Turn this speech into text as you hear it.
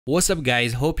What's up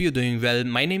guys, hope you're doing well.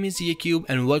 My name is Yakub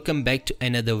and welcome back to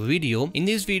another video. In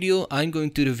this video, I'm going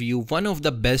to review one of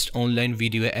the best online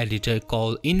video editor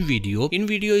called InVideo.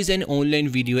 InVideo is an online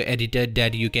video editor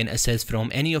that you can access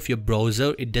from any of your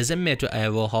browser. It doesn't matter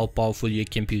ever how powerful your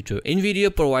computer.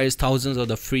 InVideo provides thousands of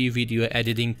the free video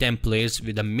editing templates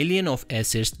with a million of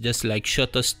assets just like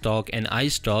Shutterstock and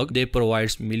iStock. They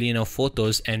provide millions of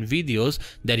photos and videos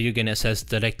that you can access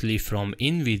directly from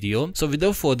InVideo. So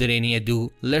without further any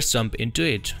ado, let's jump into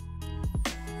it.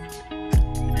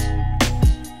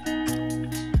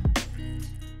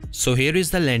 So here is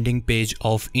the landing page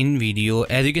of InVideo.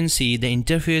 As you can see, the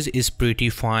interface is pretty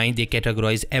fine. They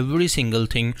categorize every single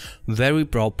thing very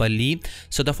properly.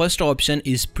 So the first option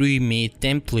is pre-made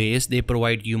templates. They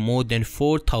provide you more than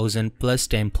 4,000 plus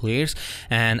templates,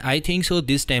 and I think so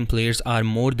these templates are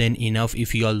more than enough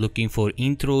if you are looking for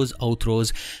intros,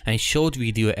 outros and short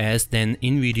video ads. Then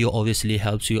InVideo obviously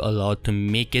helps you a lot to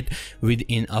make it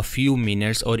within a few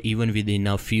minutes or even within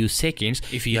a few seconds.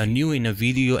 If you are new in a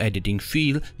video editing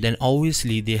field, then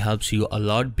obviously they helps you a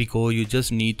lot because you just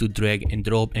need to drag and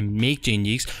drop and make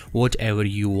changes whatever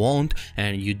you want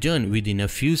and you're done within a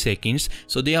few seconds.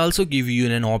 So they also give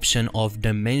you an option of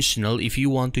dimensional. If you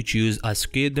want to choose a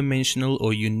square dimensional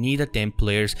or you need a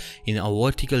templates in a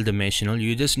vertical dimensional,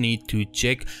 you just need to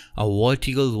check a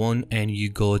vertical one and you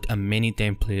got a many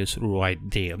templates right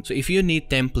there. So if you need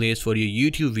templates for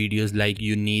your YouTube videos, like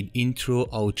you need intro,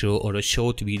 outro or a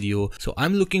short video, so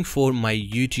I'm looking for my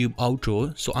YouTube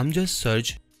outro, so I'm just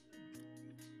search.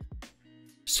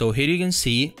 So here you can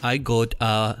see I got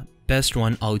a best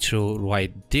one outro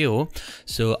right there.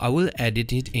 So I will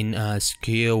edit it in a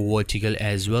square vertical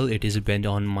as well. It is depend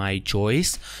on my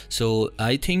choice. So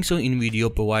I think so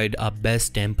InVideo provide a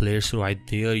best templates right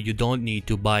there. You don't need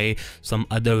to buy some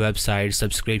other website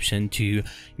subscription to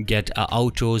get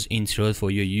outros, intros for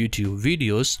your YouTube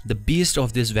videos. The beast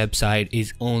of this website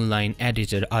is online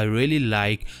editor. I really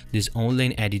like this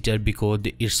online editor because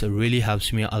it really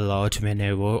helps me a lot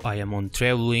whenever I am on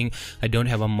traveling. I don't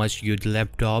have a much good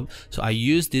laptop, so I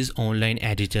use this online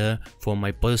editor for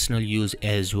my personal use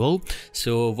as well.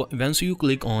 So once you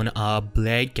click on a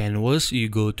black canvas, you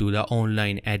go to the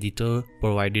online editor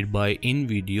provided by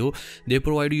InVideo. They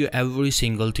provide you every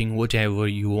single thing whatever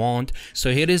you want.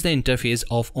 So here is the interface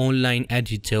of online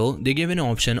editor. They give an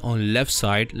option on left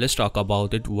side. Let's talk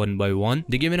about it one by one.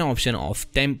 They give an option of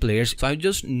templates. So I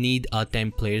just need a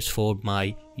templates for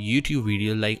my YouTube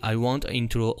video, like I want an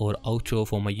intro or outro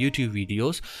for my YouTube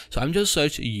videos. So I'm just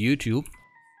search YouTube.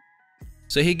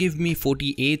 So he give me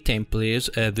 48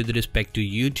 templates with respect to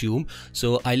YouTube.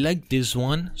 So I like this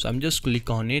one, so I'm just click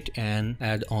on it and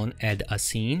add a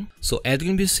scene. So as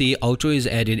you can see, outro is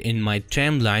added in my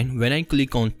timeline. When I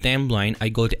click on timeline, I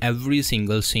got every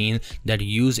single scene that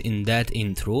use in that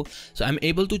intro. So I'm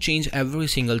able to change every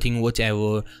single thing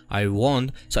whatever I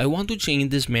want. So I want to change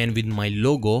this man with my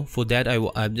logo. For that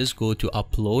I just go to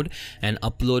upload and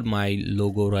upload my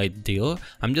logo right there.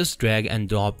 I'm just drag and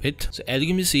drop it. So as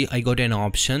you can see, I got an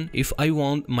option. If I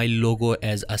want my logo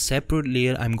as a separate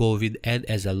layer, I'm go with add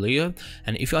as a layer,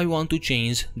 and if I want to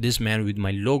change this man with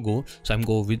my logo, so I'm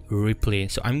go with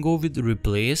replace. So I'm go with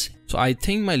replace. So I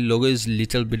think my logo is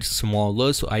little bit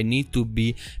smaller, so I need to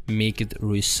make it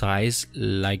resize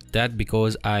like that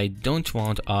because I don't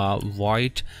want a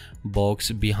white box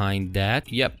behind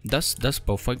that. Yep, that's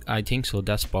perfect. I think so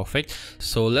that's perfect.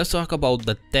 So let's talk about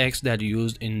the text that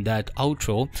used in that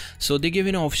outro. So they give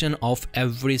an option of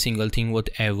every single thing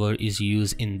whatever is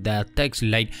used in that text.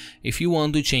 Like if you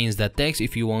want to change the text,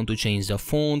 if you want to change the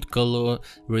font, color,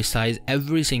 resize,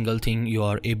 every single thing you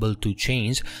are able to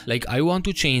change. Like I want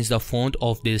to change the font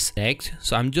of this text,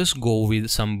 so I'm just go with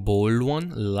some bold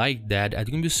one like that. As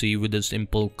you can see, with a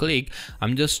simple click,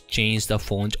 I'm just change the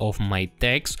font of my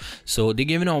text. So they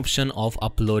give an option of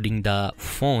uploading the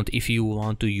font. If you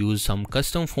want to use some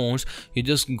custom fonts, you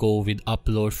just go with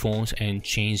upload fonts and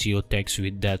change your text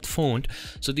with that font.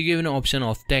 So they give an option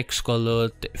of text color,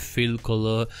 fill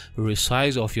color,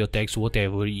 resize of your text,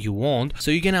 whatever you want. So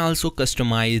you can also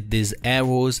customize these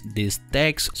arrows, this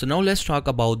text. So now let's talk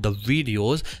about the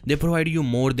videos. They provide you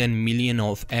more than million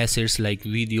of assets like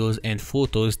videos and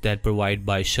photos that provide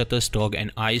by Shutterstock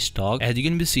and iStock. As you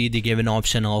can see, they give an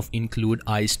option of include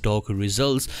iStock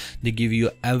results. They give you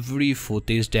every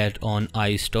footage that on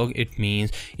iStock. It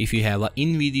means if you have an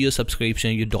InVideo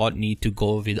subscription, you don't need to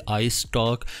go with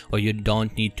iStock or you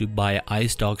don't need to buy buy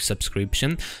iStock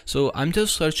subscription. So I'm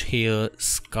just search here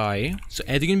Sky. So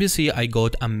as you can see, I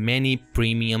got a many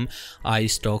premium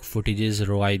iStock footages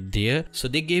right there. So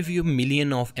they give you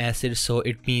million of assets, so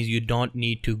it means you don't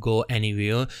need to go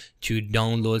anywhere to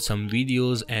download some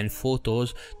videos and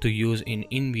photos to use in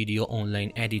InVideo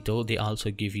online editor. They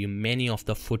also give you many of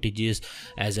the footages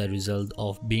as a result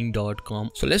of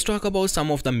Bing.com. So let's talk about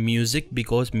some of the music,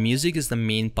 because music is the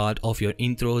main part of your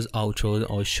intros, outros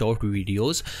or short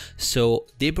videos. So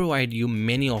they provide you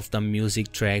many of the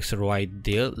music tracks right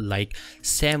there, like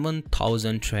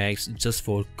 7,000 tracks just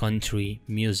for country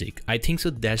music. I think so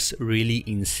that's really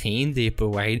insane. They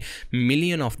provide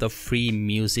million of the free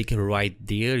music right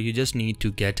there. You just need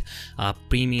to get a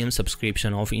premium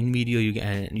subscription of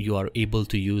InVideo, you are able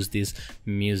to use this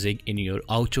music in your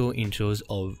outro, intros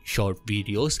or short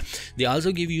videos. They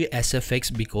also give you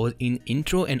SFX, because in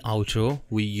intro and outro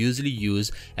we usually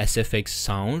use SFX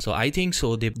sound. So I think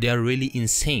so they are really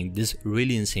insane. This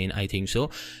really insane. I think so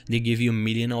they give you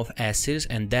million of assets,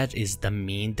 and that is the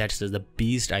main, that's the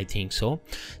beast, I think so.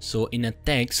 So in a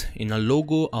text, in a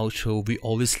logo outro, we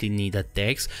obviously need a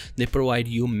text. They provide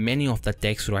you many of the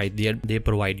text right there. They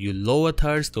provide you lower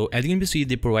thirds. So as you can see,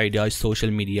 they provide us social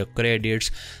media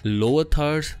credits, lower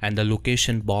thirds and the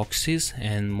location boxes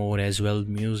and more as well,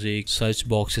 music, search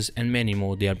boxes and many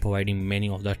more. They are providing many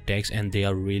of the text, and they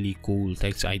are really cool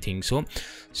text, I think so.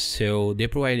 So they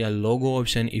provide a logo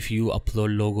option. If you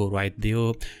upload logo right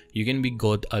there, you can be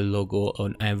got a logo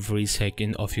on every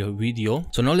second of your video.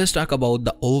 So now let's talk about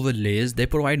the overlays. They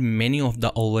provide many of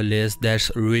the overlays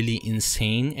that's really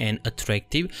insane and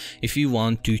attractive. If you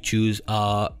want to choose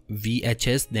a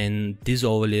VHS, then these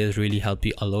overlays really help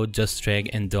you a lot. Just drag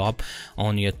and drop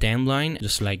on your timeline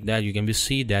just like that. You can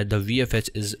see that the VFX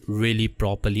is really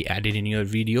properly added in your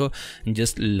video,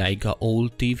 just like a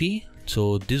old TV.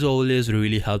 So this overlays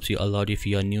really helps you a lot if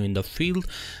you are new in the field,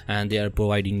 and they are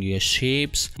providing you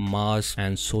shapes, masks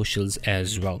and socials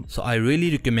as well. So I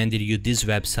really recommended you this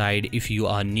website if you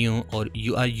are new, or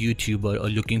you are YouTuber or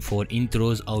looking for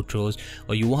intros, outros,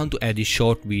 or you want to edit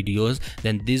short videos.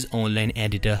 Then this online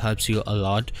editor helps you a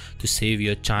lot to save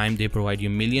your time. They provide you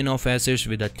million of assets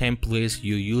with the templates.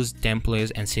 You use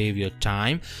templates and save your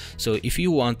time. So if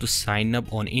you want to sign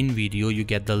up on InVideo, you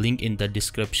get the link in the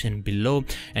description below,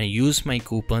 and use my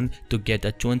coupon to get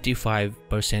a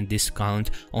 25% discount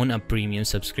on a premium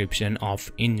subscription of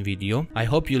InVideo. I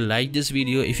hope you like this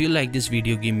video. If you like this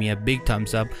video, give me a big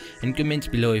thumbs up and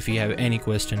comment below if you have any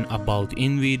question about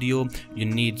InVideo. You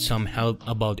need some help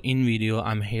about InVideo,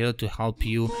 I'm here to help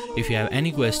you. If you have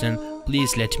any question,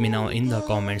 please let me know in the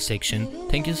comment section.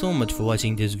 Thank you so much for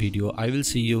watching this video. I will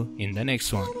see you in the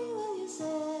next one.